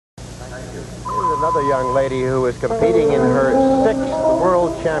another young lady who is competing in her 6th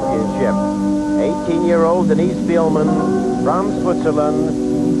World Championship. 18-year-old Denise Biellmann from Switzerland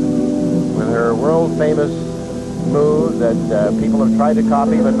with her world-famous move that people have tried to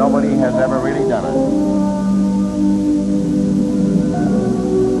copy, but nobody has ever really done it.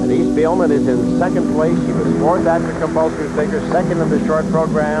 Denise Biellmann is in 2nd place. She was 4th after compulsory figure, 2nd in the short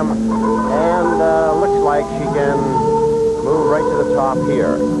program, and looks like she can move right to the top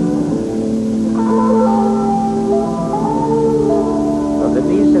here. Well,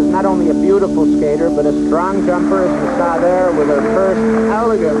 Denise is not only a beautiful skater, but a strong jumper, as we saw there, with her first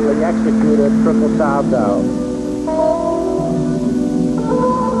elegantly executed triple salto.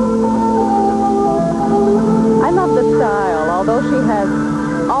 I love the style. Although she has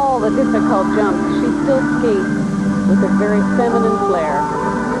all the difficult jumps, she still skates with a very feminine flair.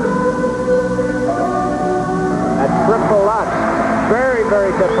 A triple Lutz, very,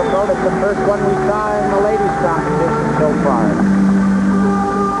 very difficult. It's the first one we saw in the ladies' competition so far.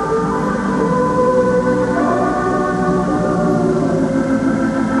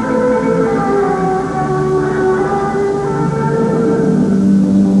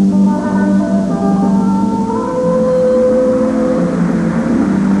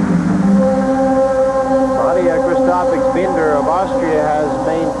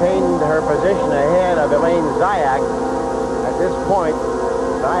 At this point,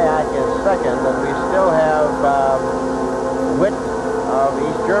 Zayak is 2nd, and we still have Witt of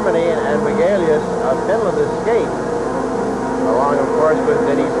East Germany and Vigelius of Finland to skate, along, of course, with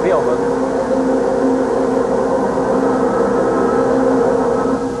Denise Biellmann.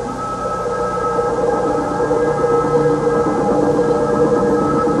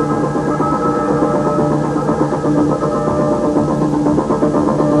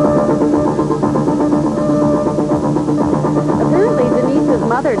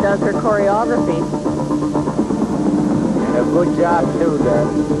 Does her choreography. A good job too, Dad.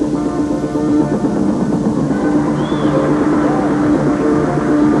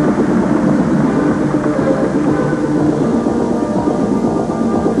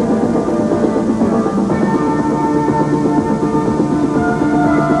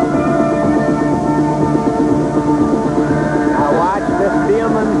 Now watch this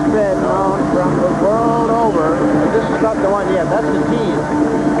Biellmann spin known from the world over. This is not the one yet. That's the tease.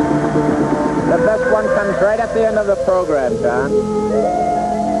 The best one comes right at the end of the program, John.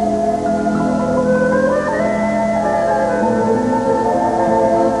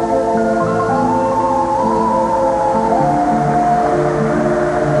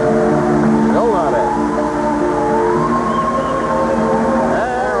 Still on it.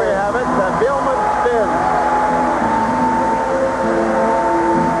 There we have it. The Biellmann spin.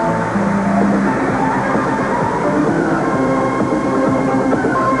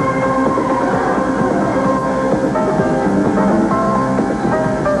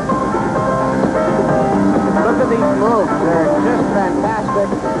 These moves, they're just fantastic.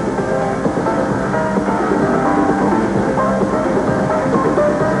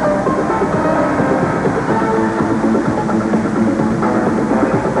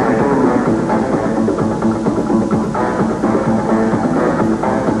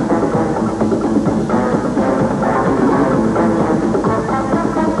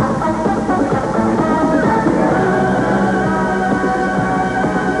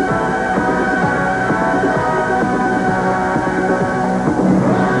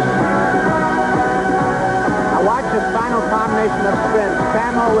 Of spins.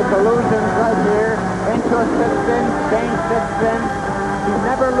 Camo with illusions right here. Into a 6-spin, change 6-spin. She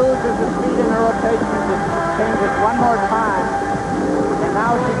never loses the speed in her rotation. Just changes one more time. And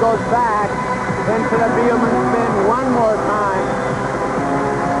now she goes back into the Biellmann spin one more time.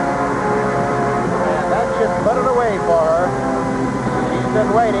 And that should put it away for her. She's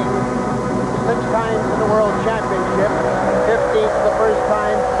been waiting 6 times in the World Championship. 15th the first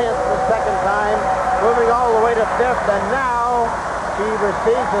time, 10th the second time, moving all the way to 5th, and now she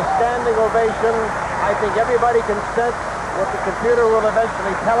receives a standing ovation. I think everybody can sense what the computer will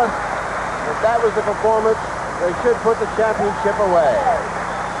eventually tell us. If that was the performance, they should put the championship away.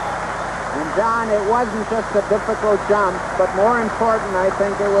 And John, it wasn't just a difficult jump, but more important, I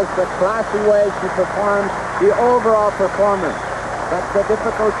think it was the classy way she performs, the overall performance. But the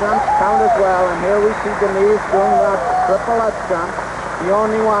difficult jumps count as well, and here we see Denise doing that triple Lutz jump. The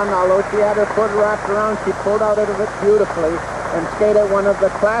only one, although she had her foot wrapped around, she pulled out of it beautifully and skated one of the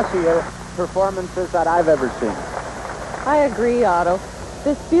classier performances that I've ever seen. I agree, Otto.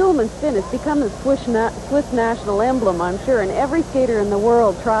 This Biellmann spin has become the Swiss national emblem, I'm sure, and every skater in the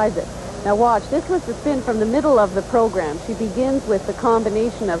world tries it. Now watch, this was the spin from the middle of the program. She begins with the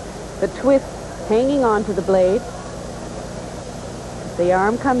combination of the twist hanging onto the blade. The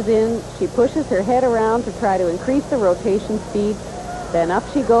arm comes in. She pushes her head around to try to increase the rotation speed. Then up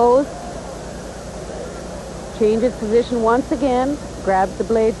she goes. Changes position once again. Grabs the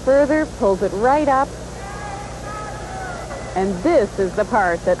blade further. Pulls it right up. And this is the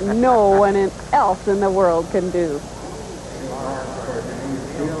part that no one else in the world can do.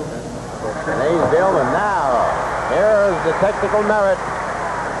 Denise Biellmann now. Here's the technical merit.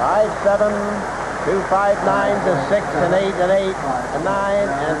 5'7", 259 to 6 and 8 and 8 and 9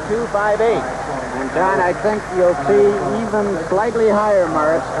 and 258. And John, I think you'll see even slightly higher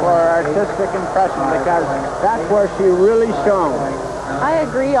merits for artistic impression because that's where she really shone. I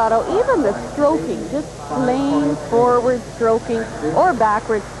agree, Otto. Even the stroking, just plain forward stroking or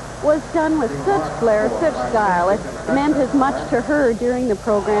backwards, was done with such flair, such style. It meant as much to her during the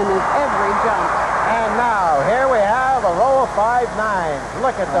program as every jump. And now, here we have a row of 5'9".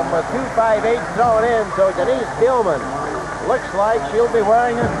 Look at them with 258 thrown in. So Denise Biellmann looks like she'll be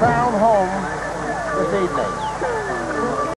wearing a crown home this evening.